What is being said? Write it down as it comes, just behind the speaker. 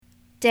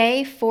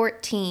Day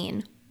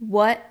 14.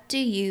 What do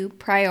you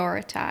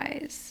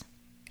prioritize?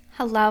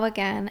 Hello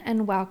again,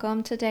 and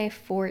welcome to day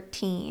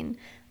 14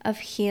 of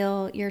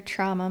Heal Your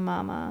Trauma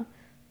Mama.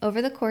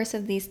 Over the course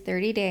of these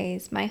 30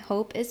 days, my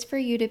hope is for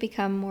you to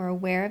become more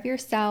aware of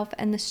yourself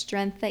and the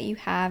strength that you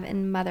have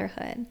in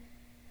motherhood.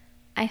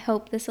 I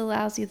hope this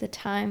allows you the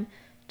time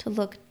to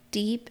look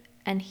deep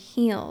and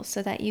heal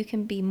so that you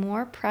can be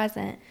more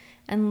present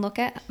and look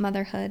at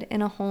motherhood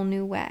in a whole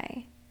new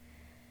way.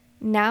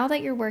 Now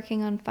that you're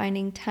working on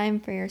finding time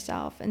for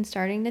yourself and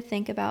starting to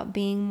think about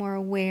being more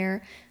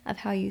aware of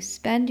how you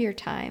spend your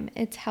time,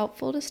 it's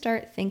helpful to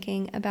start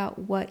thinking about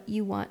what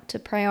you want to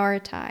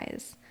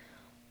prioritize.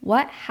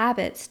 What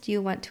habits do you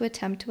want to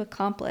attempt to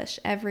accomplish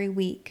every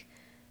week?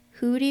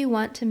 Who do you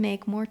want to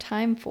make more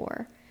time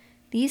for?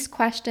 These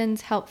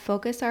questions help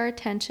focus our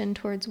attention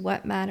towards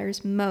what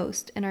matters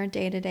most in our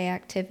day-to-day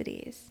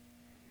activities.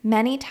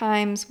 Many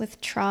times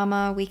with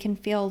trauma, we can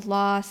feel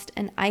lost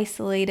and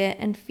isolated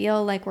and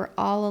feel like we're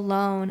all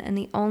alone and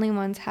the only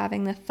ones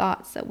having the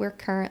thoughts that we're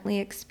currently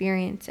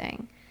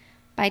experiencing.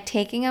 By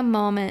taking a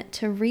moment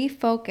to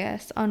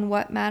refocus on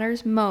what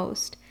matters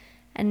most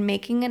and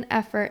making an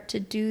effort to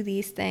do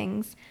these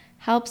things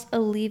helps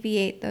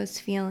alleviate those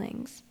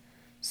feelings.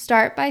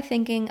 Start by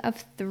thinking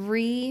of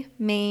 3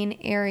 main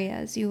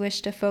areas you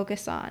wish to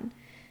focus on.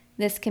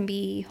 This can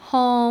be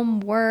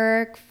home,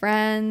 work,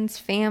 friends,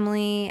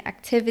 family,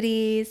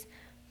 activities,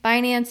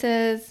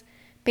 finances,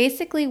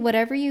 basically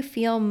whatever you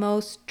feel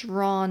most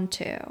drawn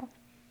to.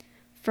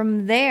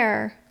 From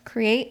there,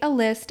 create a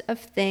list of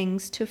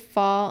things to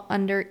fall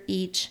under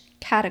each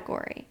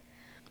category.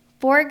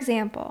 For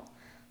example,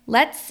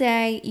 let's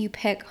say you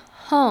pick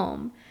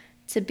home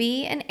to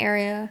be an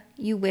area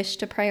you wish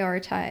to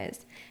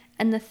prioritize,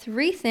 and the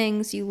 3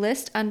 things you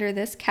list under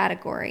this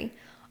category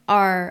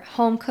are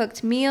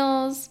home-cooked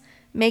meals,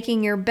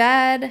 making your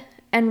bed,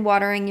 and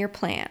watering your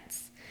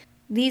plants.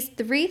 These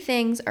 3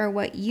 things are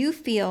what you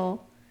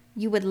feel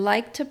you would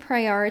like to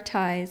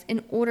prioritize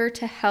in order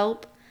to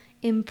help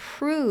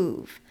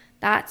improve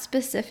that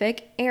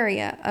specific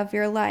area of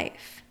your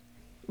life.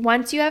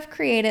 Once you have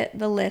created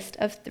the list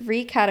of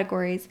 3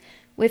 categories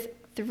with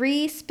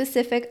 3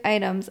 specific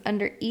items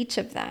under each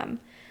of them,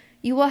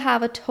 you will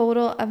have a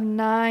total of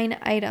 9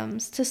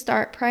 items to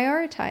start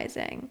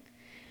prioritizing.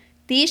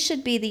 These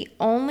should be the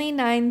only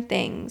 9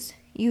 things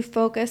you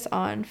focus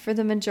on for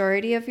the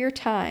majority of your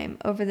time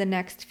over the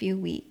next few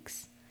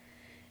weeks.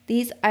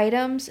 These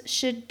items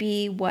should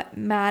be what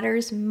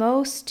matters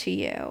most to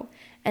you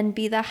and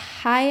be the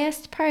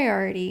highest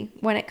priority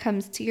when it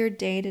comes to your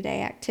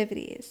day-to-day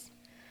activities.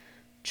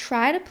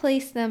 Try to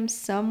place them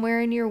somewhere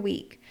in your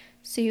week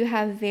so you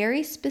have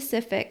very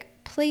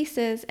specific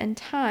places and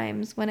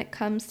times when it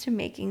comes to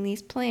making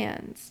these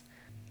plans.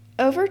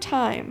 Over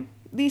time,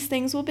 these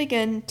things will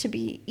begin to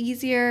be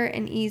easier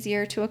and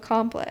easier to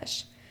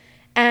accomplish,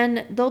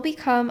 and they'll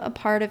become a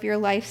part of your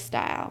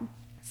lifestyle.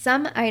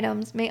 Some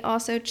items may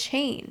also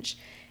change,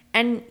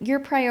 and your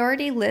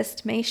priority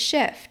list may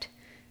shift.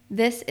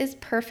 This is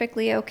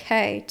perfectly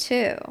okay,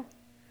 too.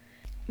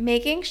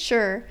 Making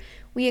sure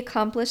we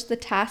accomplish the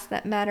tasks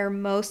that matter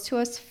most to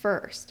us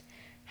first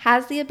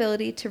has the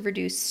ability to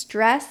reduce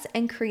stress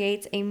and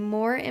creates a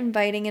more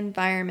inviting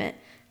environment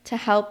to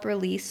help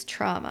release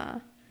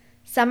trauma.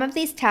 Some of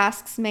these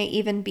tasks may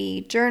even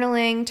be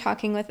journaling,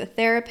 talking with a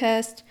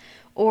therapist,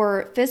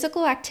 or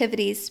physical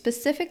activities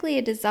specifically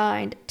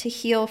designed to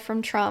heal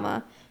from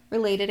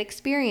trauma-related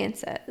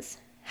experiences.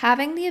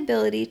 Having the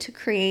ability to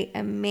create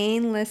a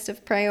main list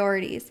of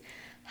priorities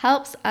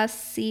helps us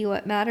see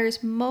what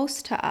matters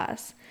most to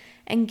us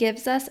and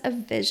gives us a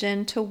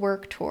vision to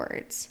work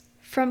towards.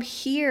 From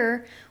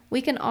here,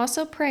 we can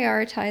also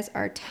prioritize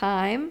our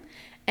time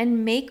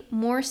and make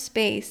more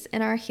space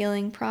in our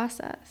healing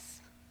process.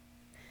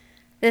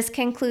 This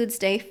concludes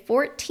day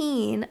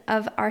 14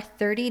 of our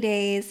 30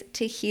 days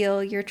to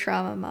heal your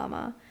trauma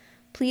mama.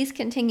 Please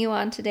continue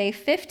on to day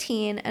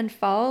 15 and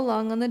follow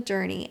along on the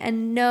journey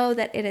and know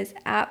that it is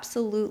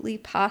absolutely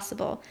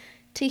possible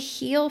to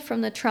heal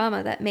from the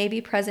trauma that may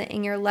be present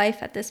in your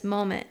life at this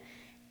moment.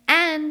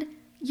 And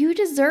you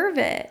deserve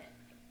it.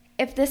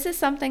 If this is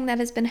something that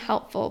has been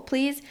helpful,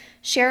 please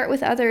share it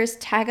with others,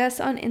 tag us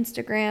on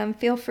Instagram,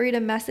 feel free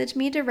to message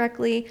me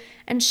directly,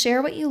 and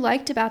share what you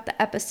liked about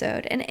the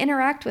episode and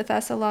interact with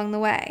us along the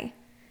way.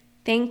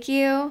 Thank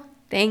you,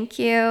 thank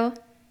you,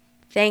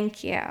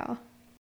 thank you.